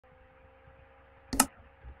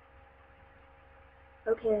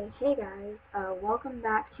Okay, hey guys, welcome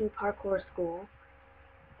back to Parkour School.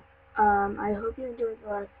 I hope you enjoyed the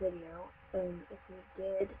last video, and if you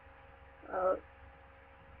did, uh,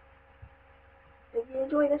 if you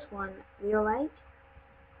enjoy this one, leave a like,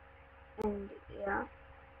 and yeah,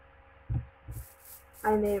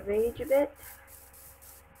 I may rage a bit,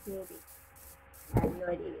 maybe, I have no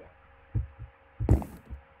idea yet.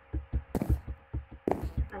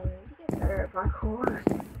 I need to get better at parkour.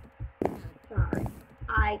 Sorry,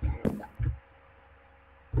 I kinda suck.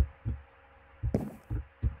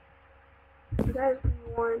 If you guys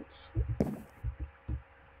want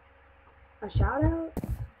a shout out,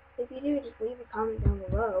 if you do, just leave a comment down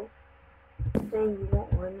below saying you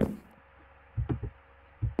want one.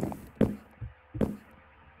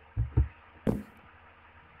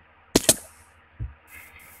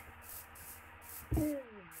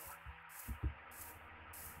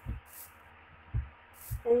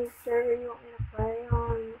 Any server you want me to play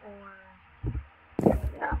on, or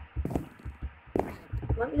yeah,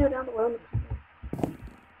 let me know down below in the comments.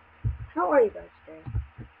 How are you guys today?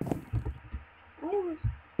 I was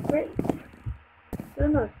great, for the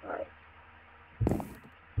most part.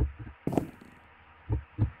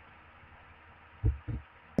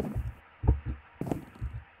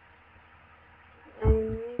 I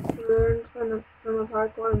need to learn from a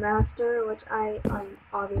parkour master, which I'm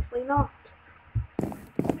obviously not.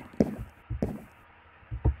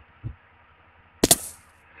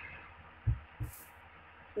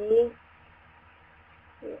 See?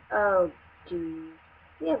 Oh, geez.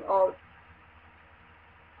 We have all...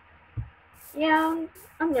 Yeah,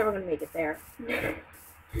 I'm never gonna make it there.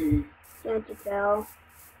 Can't you tell?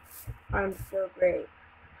 I'm so great.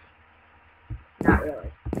 Not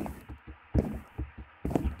really.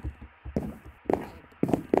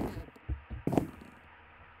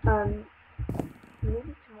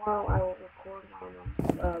 Maybe tomorrow I will record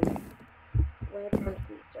on LandonMC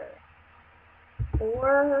server.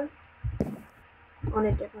 Or on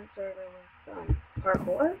a different server with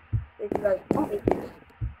parkour, if you guys want me to.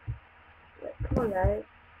 Like, come on guys,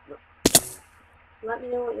 let me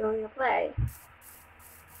know what you want me to play.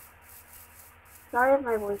 Sorry if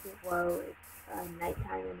my voice is low, it's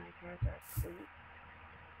nighttime and my parents are asleep,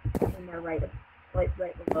 and they're right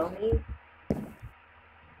below me.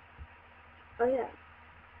 Oh yeah,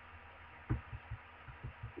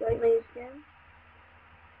 you like my new skin?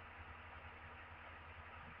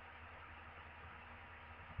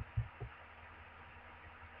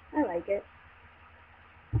 I like it.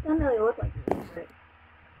 It doesn't really look like me, but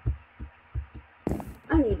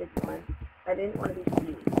I needed one. I didn't want to be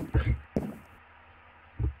Stevie.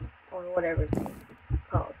 Or whatever it's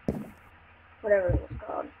called. Whatever it was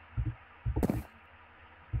called.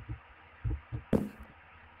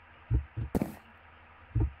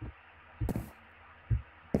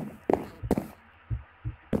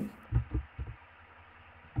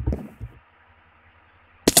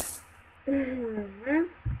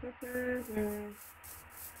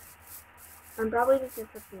 I'm probably just gonna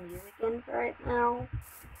put some music in for right now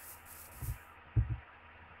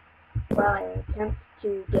while I attempt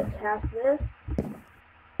to get past this.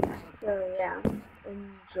 So yeah,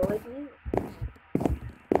 enjoy the music.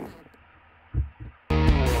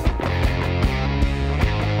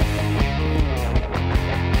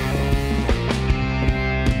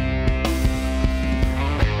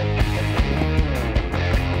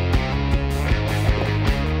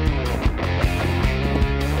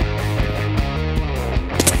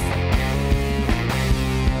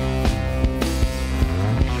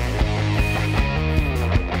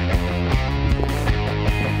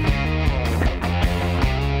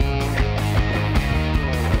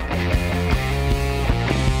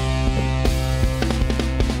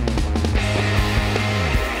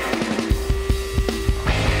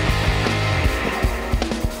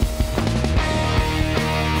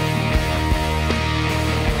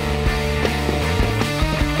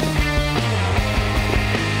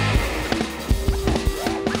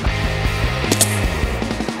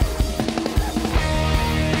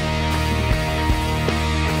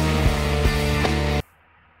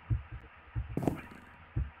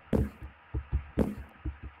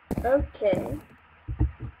 Okay.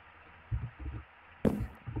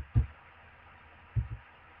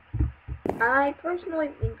 I personally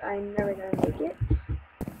think I'm never gonna make it.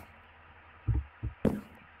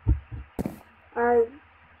 I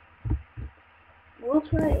will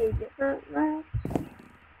try a different map.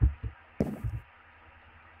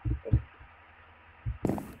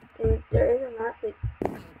 If there is a map that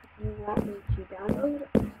you want me to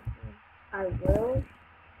download, I will.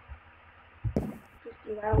 Just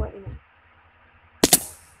do that, let me know.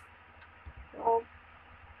 Well,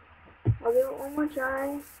 I'll give it one more try.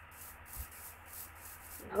 And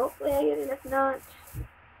hopefully I get it. If not,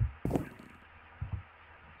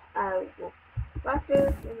 I will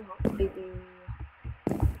practice and hopefully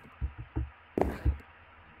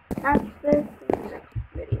catch this in the next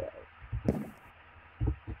video.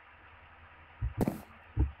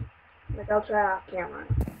 Like, I'll try off camera.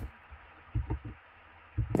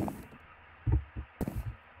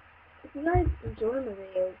 If you guys enjoy my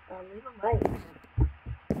videos, leave a like,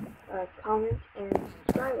 comment, and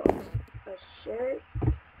subscribe. Share it,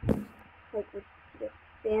 like, with your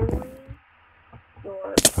family,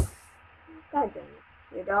 your, God dang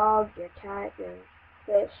it, your dog, your cat, your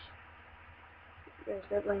fish, your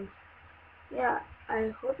siblings. Yeah,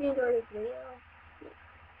 I hope you enjoyed this video.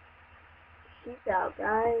 Peace out,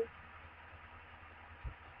 guys.